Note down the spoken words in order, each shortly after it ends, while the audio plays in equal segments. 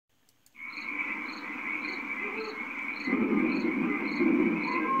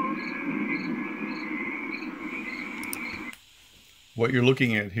What you're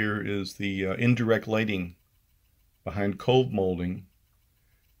looking at here is the indirect lighting behind cove molding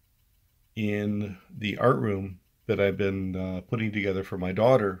in the art room that I've been putting together for my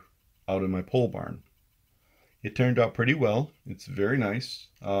daughter out in my pole barn. It turned out pretty well. It's very nice.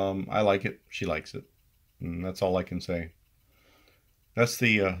 I like it. She likes it. And that's all I can say. That's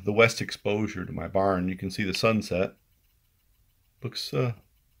the west exposure to my barn. You can see the sunset. Looks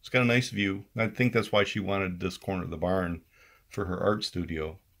it's got a nice view. I think that's why she wanted this corner of the barn for her art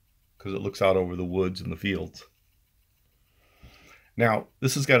studio, because it looks out over the woods and the fields. Now,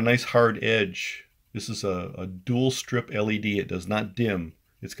 this has got a nice hard edge. This is a dual strip LED. It does not dim.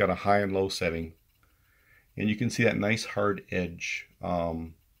 It's got a high and low setting. And you can see that nice hard edge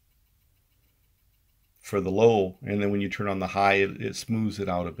for the low, and then when you turn on the high, it smooths it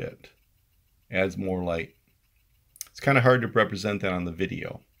out a bit, adds more light. It's kind of hard to represent that on the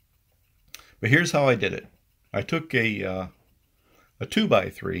video. But here's how I did it. I took a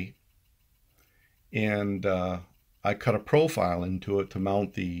 2x3 and I cut a profile into it to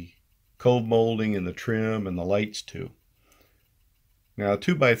mount the cove molding and the trim and the lights to. Now, a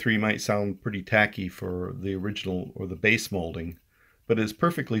 2x3 might sound pretty tacky for the original or the base molding, but it's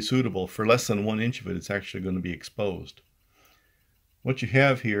perfectly suitable. For less than 1 inch of it, it's actually going to be exposed. What you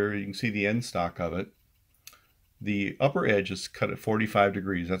have here, you can see the end stock of it. The upper edge is cut at 45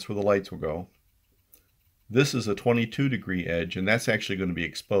 degrees. That's where the lights will go. This is a 22-degree edge, and that's actually going to be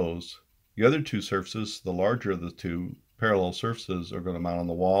exposed. The other two surfaces, the larger of the two parallel surfaces, are going to mount on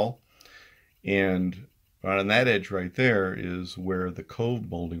the wall. And right on that edge right there is where the cove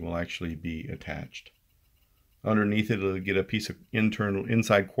molding will actually be attached. Underneath it, it'll get a piece of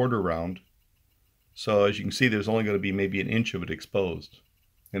inside quarter round. So as you can see, there's only going to be maybe 1 inch of it exposed.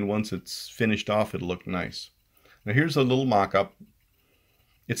 And once it's finished off, it'll look nice. Now here's a little mock-up.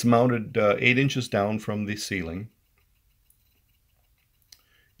 It's mounted 8 inches down from the ceiling.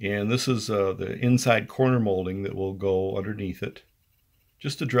 And this is the inside corner molding that will go underneath it,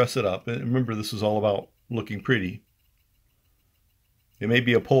 just to dress it up. And remember, this is all about looking pretty. It may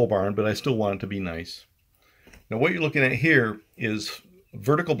be a pole barn, but I still want it to be nice. Now what you're looking at here is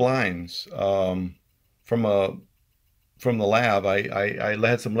vertical blinds from the lab. I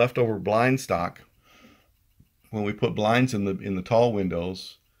had some leftover blind stock when we put blinds in the tall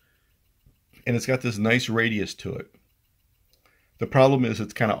windows, and it's got this nice radius to it. The problem is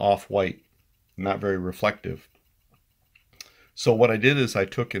it's kind of off-white, not very reflective. So what I did is I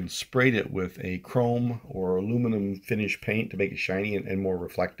took and sprayed it with a chrome or aluminum finish paint to make it shiny and more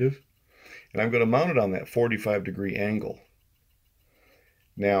reflective. And I'm going to mount it on that 45-degree angle.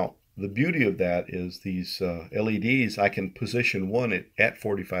 Now, the beauty of that is these LEDs, I can position one at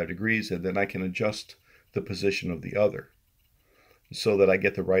 45 degrees, and then I can adjust the position of the other so that I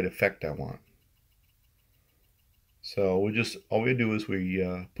get the right effect I want. So all we do is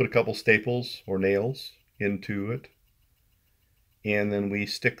we put a couple staples or nails into it, and then we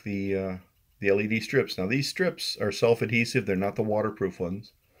stick the LED strips. Now these strips are self-adhesive. They're not the waterproof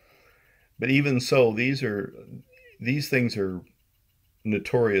ones. But even so, these things are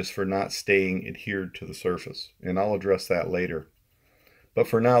notorious for not staying adhered to the surface, and I'll address that later. But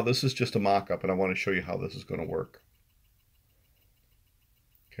for now, this is just a mock-up, and I want to show you how this is going to work.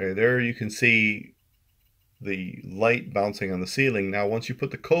 Okay, there you can see the light bouncing on the ceiling. Now, once you put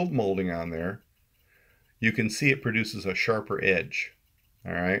the cove molding on there, you can see it produces a sharper edge.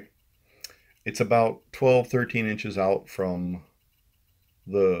 All right, it's about 12, 13 inches out from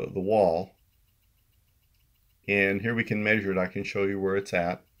the wall, and here we can measure it. I can show you where it's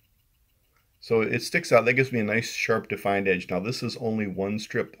at. So it sticks out. That gives me a nice sharp defined edge. Now this is only one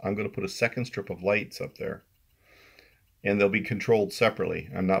strip. I'm going to put a second strip of lights up there, and they'll be controlled separately.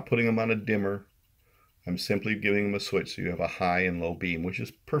 I'm not putting them on a dimmer. I'm simply giving them a switch so you have a high and low beam, which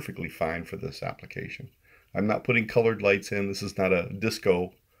is perfectly fine for this application. I'm not putting colored lights in. This is not a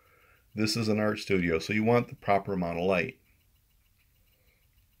disco. This is an art studio, so you want the proper amount of light.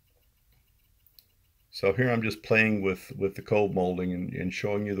 So here I'm just playing with the cove molding and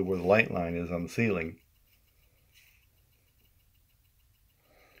showing you where the light line is on the ceiling.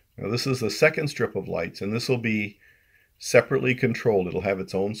 Now this is the second strip of lights, and this will be separately controlled. It'll have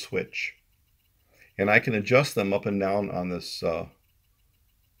its own switch. And I can adjust them up and down on this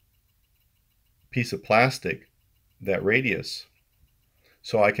piece of plastic, that radius,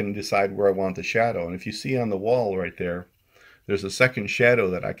 so I can decide where I want the shadow. And if you see on the wall right there, there's a second shadow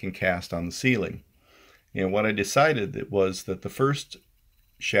that I can cast on the ceiling. And what I decided was that the first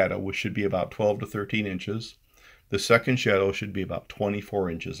shadow should be about 12 to 13 inches. The second shadow should be about 24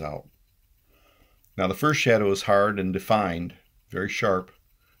 inches out. Now the first shadow is hard and defined. very sharp.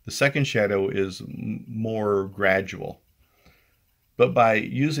 The second shadow is more gradual. But by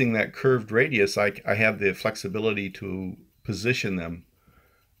using that curved radius, I have the flexibility to position them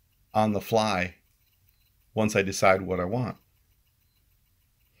on the fly once I decide what I want.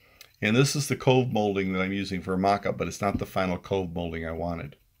 And this is the cove molding that I'm using for a mock-up, but it's not the final cove molding I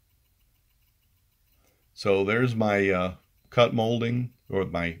wanted. So there's my cut molding, or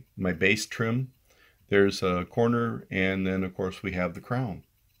my base trim. There's a corner, and then of course we have the crown.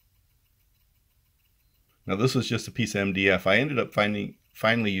 Now this was just a piece of MDF. I ended up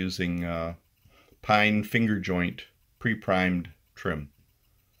finally using pine finger joint pre-primed trim.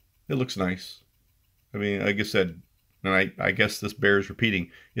 It looks nice. I mean, like I said, and I guess this bears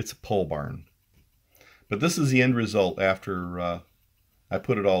repeating, it's a pole barn. But this is the end result after I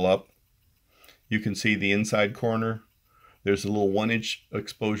put it all up. You can see the inside corner. There's a little 1-inch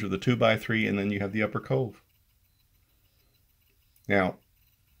exposure of the 2x3, and then you have the upper cove. Now,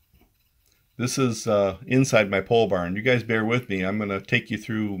 this is inside my pole barn. You guys bear with me. I'm going to take you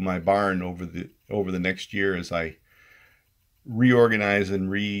through my barn over the next year as I reorganize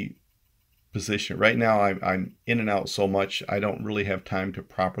and reposition. Right now I'm in and out so much I don't really have time to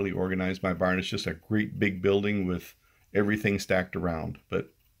properly organize my barn. It's just a great big building with everything stacked around,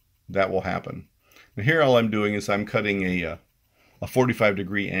 but that will happen. Now here all I'm doing is I'm cutting a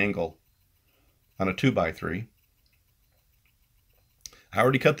 45-degree angle on a 2x3. I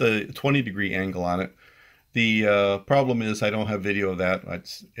already cut the 20-degree angle on it. The problem is I don't have video of that.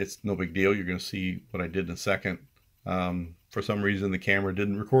 It's no big deal. You're going to see what I did in a second. For some reason the camera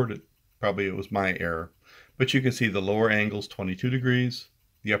didn't record it. Probably it was my error. But you can see the lower angle's 22 degrees,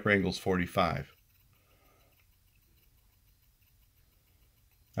 the upper angle's 45.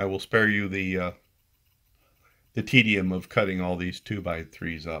 I will spare you the tedium of cutting all these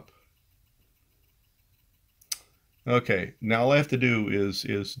 2x3s up. Okay, now all I have to do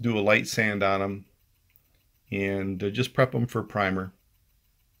is do a light sand on them and just prep them for primer.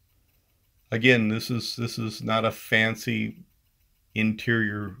 Again, this is not a fancy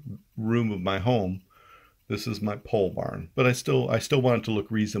interior room of my home. This is my pole barn, but I still want it to look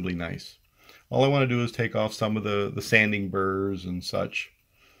reasonably nice. All I want to do is take off some of the sanding burrs and such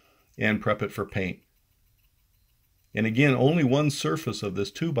and prep it for paint. And again, only one surface of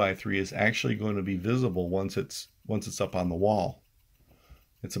this 2x3 is actually going to be visible once it's up on the wall.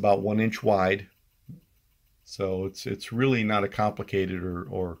 It's about 1 inch wide, so it's really not a complicated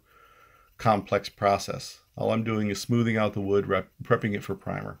or complex process. All I'm doing is smoothing out the wood, prepping it for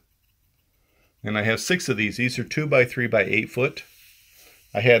primer. And I have 6 of these. These are 2x3 by 8 foot.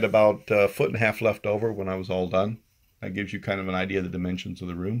 I had about a 1.5 foot left over when I was all done. That gives you kind of an idea of the dimensions of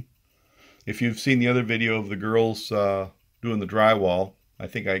the room. If you've seen the other video of the girls doing the drywall, I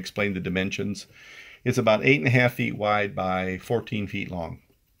think I explained the dimensions. It's about 8.5 feet wide by 14 feet long.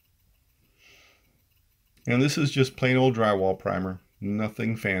 And this is just plain old drywall primer,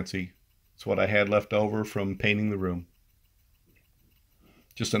 nothing fancy. It's what I had left over from painting the room.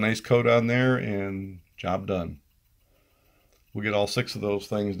 Just a nice coat on there and job done. We'll get all 6 of those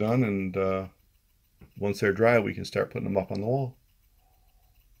things done, and once they're dry we can start putting them up on the wall.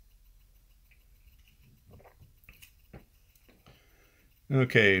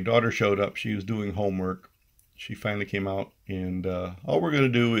 Okay, daughter showed up. She was doing homework. She finally came out, and all we're going to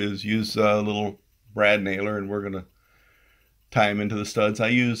do is use a little brad nailer, and we're going to tie them into the studs. I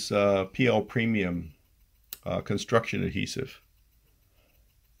use PL Premium construction adhesive.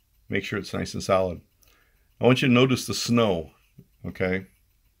 Make sure it's nice and solid. I want you to notice the snow, okay?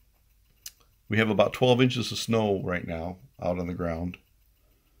 We have about 12 inches of snow right now out on the ground,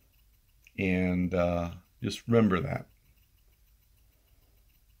 and just remember that.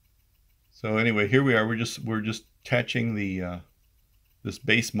 So anyway, here we are. We're just attaching the this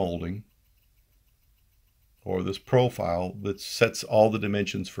base molding, or this profile that sets all the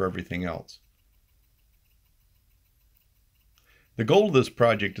dimensions for everything else. The goal of this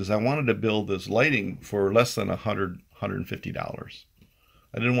project is I wanted to build this lighting for less than $150.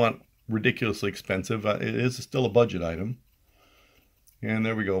 I didn't want ridiculously expensive. It is still a budget item. And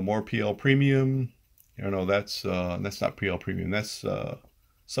there we go, more PL Premium. You know, that's not PL Premium. That's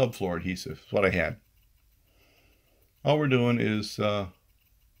subfloor adhesive. That's what I had. All we're doing is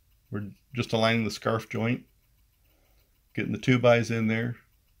we're just aligning the scarf joint, getting the 2x in there.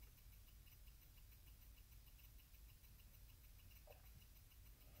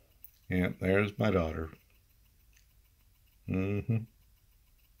 And there's my daughter. Any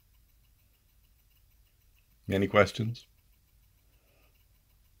questions?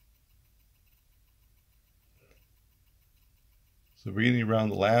 So we're getting around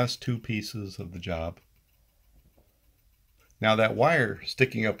the last 2 pieces of the job. Now that wire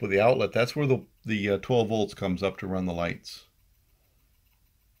sticking up with the outlet, that's where the 12 volts comes up to run the lights.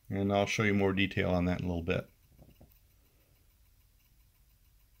 And I'll show you more detail on that in a little bit.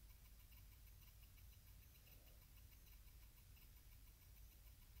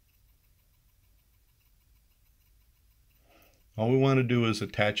 All we want to do is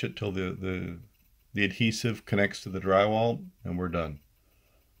attach it till the adhesive connects to the drywall, and we're done.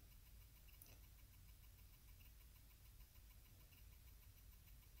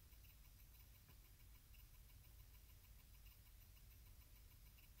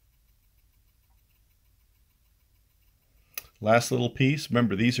 Last little piece,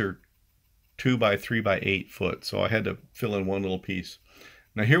 remember these are 2 by 3 by 8 foot, so I had to fill in one little piece.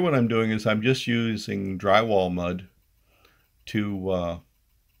 Now here what I'm doing is I'm just using drywall mud to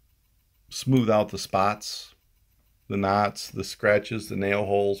smooth out the spots, the knots, the scratches, the nail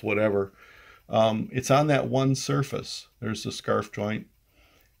holes, whatever. It's on that one surface. There's the scarf joint.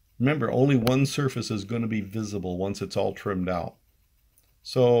 Remember, only one surface is going to be visible once it's all trimmed out.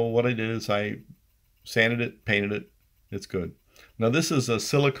 So what I did is I sanded it, painted it. It's good. Now this is a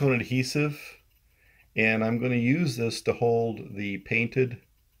silicone adhesive, and I'm going to use this to hold the painted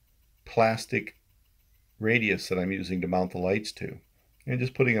plastic radius that I'm using to mount the lights to. And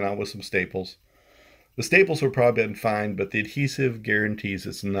just putting it on with some staples. The staples will probably been fine, but the adhesive guarantees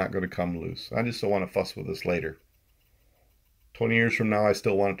it's not going to come loose. I just don't want to fuss with this later. 20 years from now, I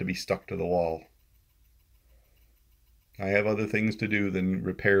still want it to be stuck to the wall. I have other things to do than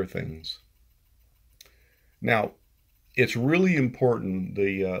repair things. Now, it's really important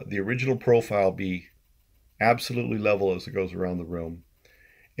the original profile be absolutely level as it goes around the room.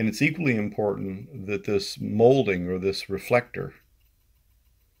 And it's equally important that this molding or this reflector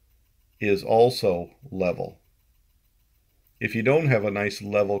is also level. If you don't have a nice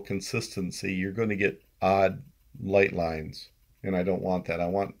level consistency, you're going to get odd light lines, and I don't want that. I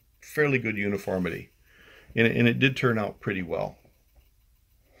want fairly good uniformity. And it did turn out pretty well.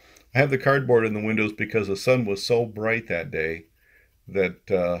 I have the cardboard in the windows because the sun was so bright that day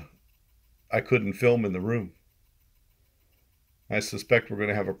that I couldn't film in the room. I suspect we're going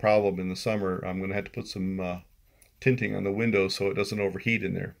to have a problem in the summer. I'm going to have to put some tinting on the windows so it doesn't overheat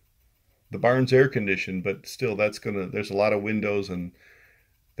in there. The barn's air conditioned, but still there's a lot of windows, and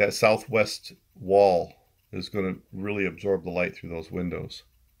that southwest wall is going to really absorb the light through those windows.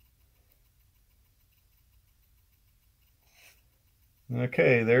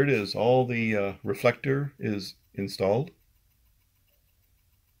 Okay, there it is. All the reflector is installed.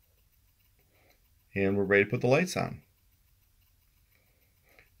 And we're ready to put the lights on.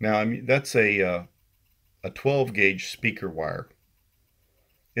 Now, that's a 12 gauge speaker wire.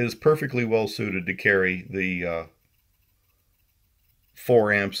 It is perfectly well suited to carry the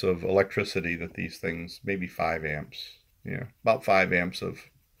 4 amps of electricity that these things, maybe 5 amps, yeah, about 5 amps of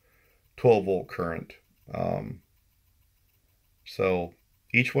 12 volt current. So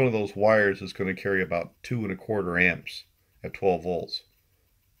each one of those wires is going to carry about 2¼ amps at 12 volts.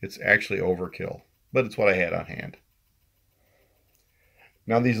 It's actually overkill, but it's what I had on hand.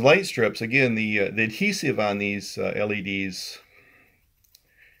 Now these light strips, again, the adhesive on these LEDs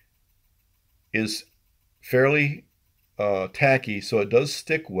is fairly tacky, so it does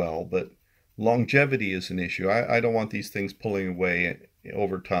stick well, but longevity is an issue. I don't want these things pulling away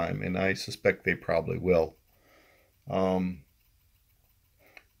over time, and I suspect they probably will.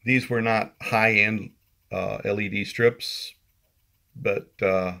 These were not high-end LED strips, but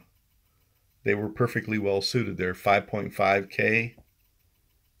they were perfectly well suited. They're 5.5K.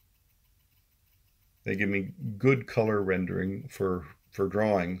 They give me good color rendering for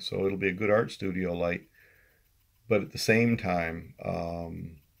drawing, so it'll be a good art studio light. But at the same time,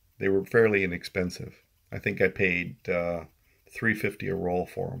 they were fairly inexpensive. I think I paid $3.50 a roll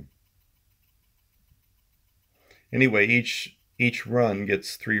for them. Anyway, each run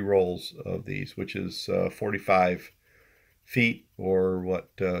gets 3 rolls of these, which is 45 feet, or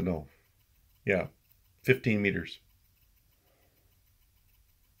what? No, yeah, 15 meters.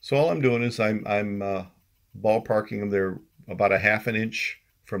 So all I'm doing is I'm ballparking them. They're about 1/2 inch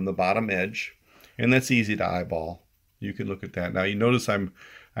from the bottom edge, and that's easy to eyeball. You can look at that. Now you notice I'm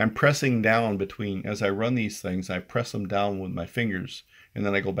pressing down between, as I run these things, I press them down with my fingers, and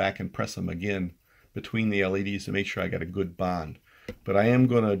then I go back and press them again between the LEDs to make sure I got a good bond. But I am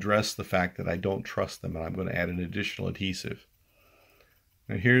going to address the fact that I don't trust them, and I'm going to add an additional adhesive.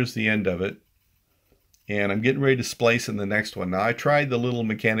 Now here's the end of it. And I'm getting ready to splice in the next one. Now I tried the little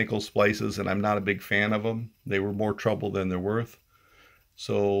mechanical splices, and I'm not a big fan of them. They were more trouble than they're worth.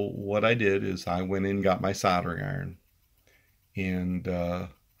 So what I did is I went in and got my soldering iron. And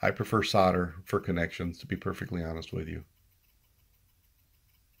I prefer solder for connections, to be perfectly honest with you.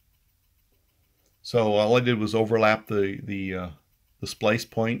 So all I did was overlap the splice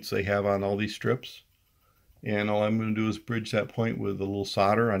points they have on all these strips. And all I'm going to do is bridge that point with a little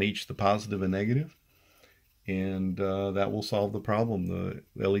solder on each, the positive and negative. And that will solve the problem.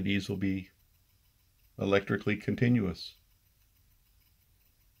 The LEDs will be electrically continuous.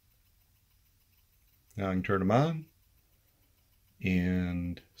 Now I can turn them on.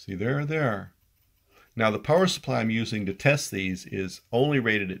 And see, there they are. Now the power supply I'm using to test these is only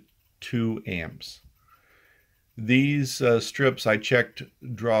rated at 2 amps. These strips I checked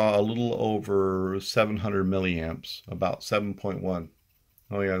draw a little over 700 milliamps, about 7.1.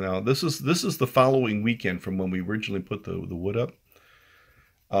 Oh yeah, now this is the following weekend from when we originally put the wood up.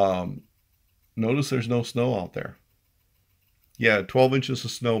 Notice there's no snow out there. Yeah, 12 inches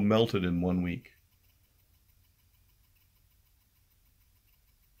of snow melted in 1 week.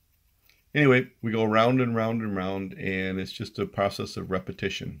 Anyway, we go round and round and round, and it's just a process of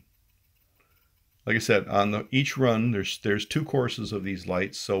repetition. Like I said, on each run, there's 2 courses of these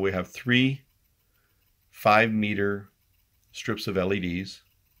lights, so we have 3 5-meter strips of LEDs.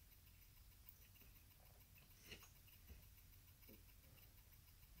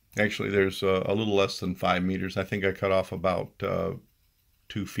 Actually, there's a little less than 5 meters. I think I cut off about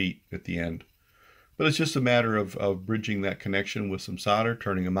 2 feet at the end. But it's just a matter of bridging that connection with some solder,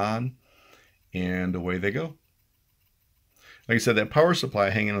 turning them on, and away they go. Like I said, that power supply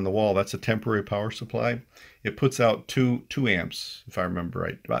hanging on the wall, that's a temporary power supply. It puts out 2 amps, if I remember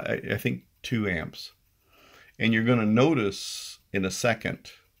right. I think 2 amps. And you're going to notice in a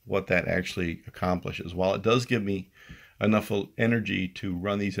second what that actually accomplishes. While it does give me enough energy to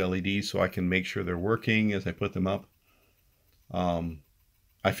run these LEDs so I can make sure they're working as I put them up,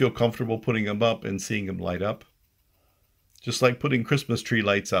 I feel comfortable putting them up and seeing them light up. Just like putting Christmas tree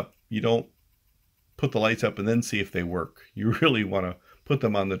lights up. You don't put the lights up and then see if they work. You really want to put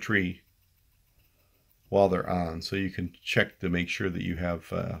them on the tree while they're on so you can check to make sure that you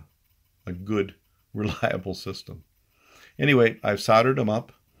have a good, reliable system. Anyway, I've soldered them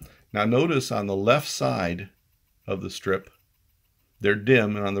up. Now notice on the left side of the strip, they're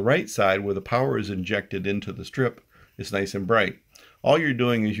dim, and on the right side where the power is injected into the strip, it's nice and bright. All you're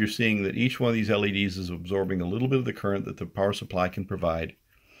doing is you're seeing that each one of these LEDs is absorbing a little bit of the current that the power supply can provide,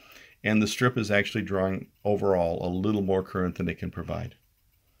 and the strip is actually drawing overall a little more current than it can provide.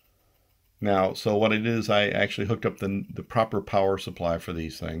 Now, so what I did is I actually hooked up the proper power supply for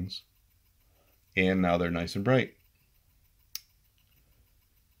these things, and now they're nice and bright.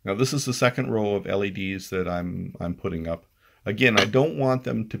 Now this is the second row of LEDs that I'm putting up. Again, I don't want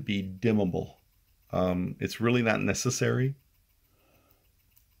them to be dimmable. It's really not necessary,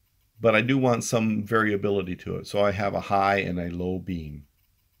 but I do want some variability to it. So I have a high and a low beam,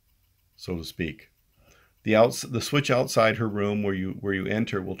 so to speak. The switch outside her room where you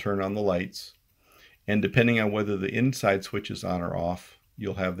enter will turn on the lights, and depending on whether the inside switch is on or off,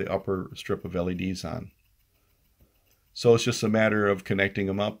 you'll have the upper strip of LEDs on. So it's just a matter of connecting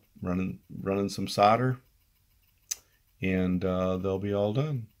them up, running some solder, and they'll be all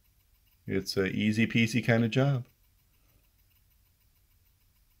done. It's an easy peasy kind of job.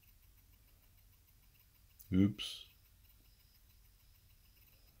 Oops.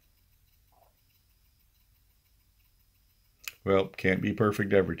 Well, can't be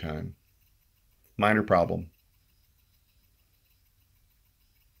perfect every time. Minor problem.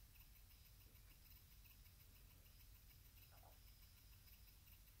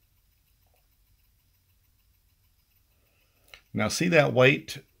 Now see that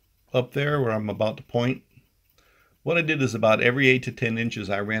white up there where I'm about to point? What I did is about every 8 to 10 inches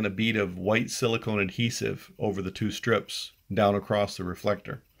I ran a bead of white silicone adhesive over the 2 strips down across the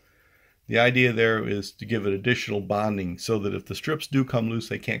reflector. The idea there is to give it additional bonding so that if the strips do come loose,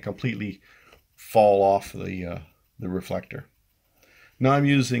 they can't completely fall off the reflector. Now I'm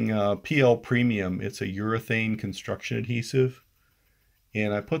using PL Premium. It's a urethane construction adhesive,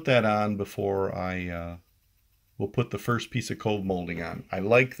 and I put that on before I will put the first piece of cove molding on. I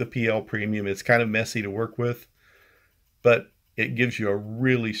like the PL Premium. It's kind of messy to work with, but it gives you a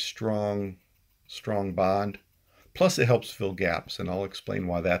really strong bond. Plus it helps fill gaps, and I'll explain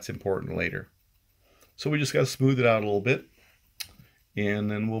why that's important later. So we just got to smooth it out a little bit, and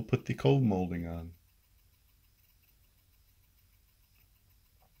then we'll put the cove molding on.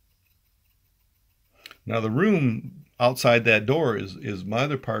 Now the room outside that door is my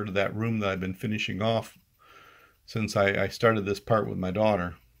other part of that room that I've been finishing off since I started this part with my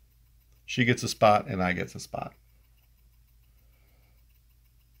daughter. She gets a spot and I get a spot.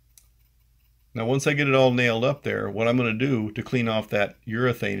 Now once I get it all nailed up there, what I'm going to do to clean off that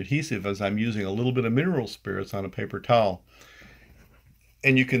urethane adhesive is I'm using a little bit of mineral spirits on a paper towel.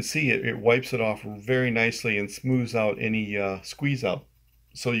 And you can see it wipes it off very nicely and smooths out any squeeze out.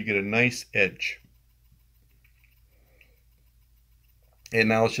 So you get a nice edge. And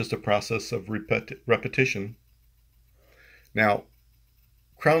now it's just a process of repetition. Now,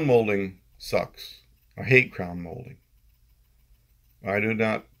 crown molding sucks. I hate crown molding. I do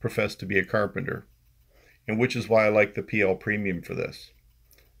not profess to be a carpenter, and which is why I like the PL Premium for this.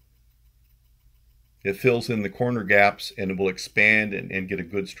 It fills in the corner gaps and it will expand and get a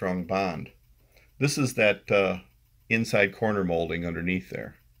good strong bond. This is that inside corner molding underneath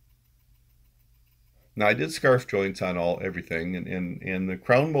there. Now I did scarf joints on everything, and the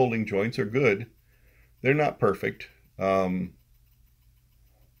crown molding joints are good. They're not perfect. I'm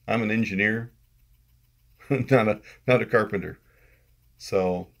an engineer, not a carpenter,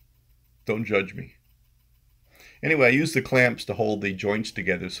 so don't judge me. Anyway, I use the clamps to hold the joints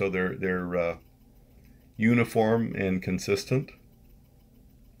together so they're uniform and consistent.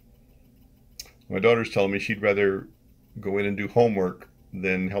 My daughter's telling me she'd rather go in and do homework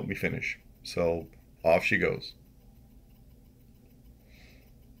than help me finish, so off she goes.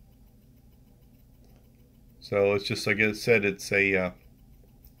 So it's just, like I said, it's a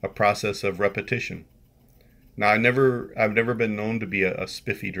process of repetition. Now I've never been known to be a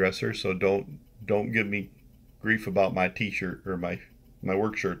spiffy dresser, so don't give me grief about my t-shirt or my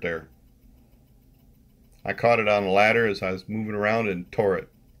work shirt there. I caught it on a ladder as I was moving around and tore it,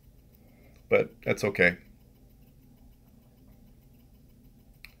 but that's okay.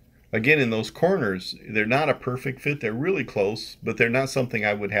 Again, in those corners, they're not a perfect fit. They're really close, but they're not something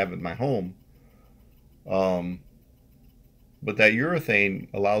I would have in my home. But that urethane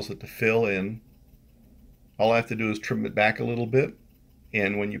allows it to fill in. All I have to do is trim it back a little bit,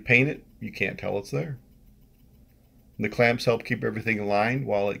 and when you paint it, you can't tell it's there. The clamps help keep everything in line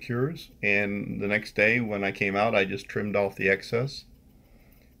while it cures, and the next day when I came out, I just trimmed off the excess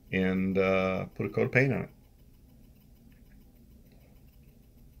and put a coat of paint on it.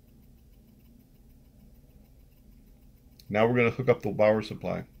 Now we're going to hook up the power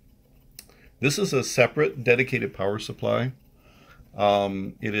supply. This is a separate dedicated power supply.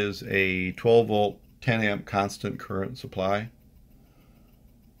 It is a 12 volt 10 amp constant current supply,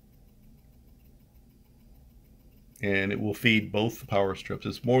 and it will feed both the power strips.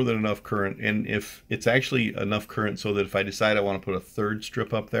 It's more than enough current, and if it's actually enough current so that if I decide I want to put a third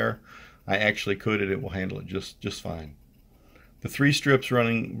strip up there, I actually could, and it will handle it just fine. The 3 strips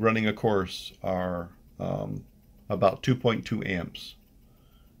running a course are about 2.2 amps.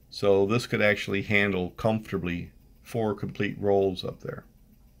 So this could actually handle comfortably 4 complete rolls up there.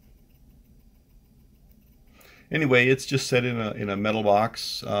 Anyway, it's just set in a metal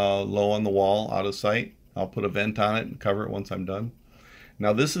box low on the wall, out of sight. I'll put a vent on it and cover it once I'm done.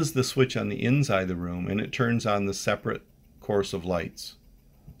 Now this is the switch on the inside of the room, and it turns on the separate course of lights.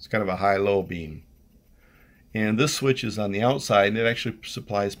 It's kind of a high-low beam. And this switch is on the outside, and it actually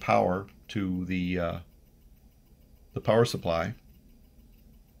supplies power to the power supply.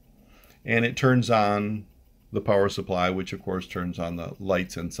 And it turns on the power supply, which of course turns on the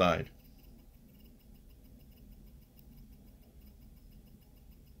lights inside.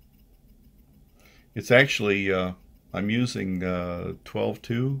 It's actually, I'm using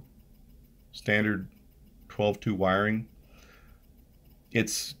 12-2, standard 12-2 wiring.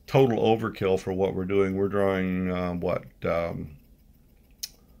 It's total overkill for what we're doing. We're drawing,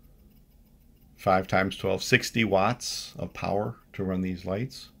 5 times 12, 60 watts of power to run these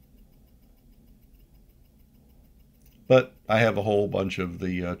lights. But I have a whole bunch of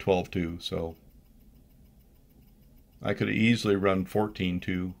the 12-2, so I could easily run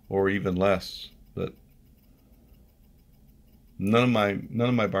 14-2 or even less. But none of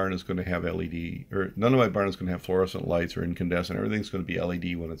my barn is going to have LED, or none of my barn is going to have fluorescent lights or incandescent. Everything's going to be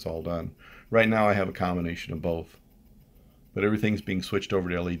LED when it's all done. Right now I have a combination of both, but everything's being switched over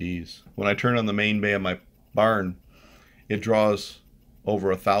to LEDs. When I turn on the main bay of my barn, it draws over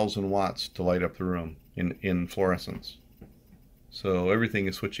 1,000 watts to light up the room in fluorescence. So everything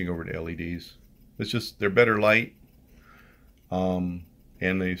is switching over to LEDs. It's just, they're better light, and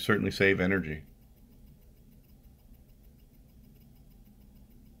they certainly save energy.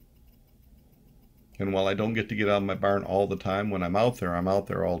 And while I don't get to get out of my barn all the time, when I'm out there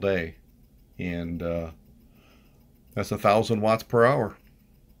all day. And that's 1,000 watts per hour.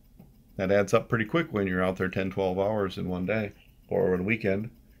 That adds up pretty quick when you're out there 10, 12 hours in one day, or on a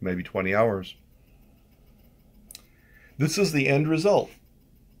weekend, maybe 20 hours. This is the end result.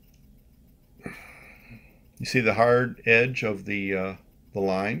 You see the hard edge of the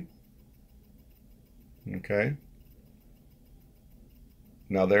line? Okay.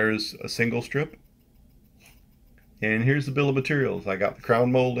 Now there's a single strip. And here's the bill of materials. I got the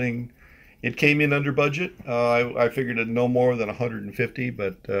crown molding. It came in under budget. I figured it no more than 150,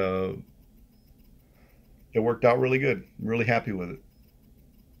 but it worked out really good. I'm really happy with it.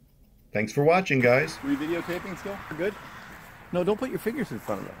 Thanks for watching, guys. Are you videotaping still? We're good? No, don't put your fingers in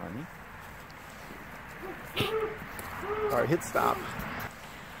front of it, honey. All right, hit stop.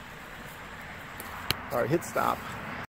 All right, hit stop.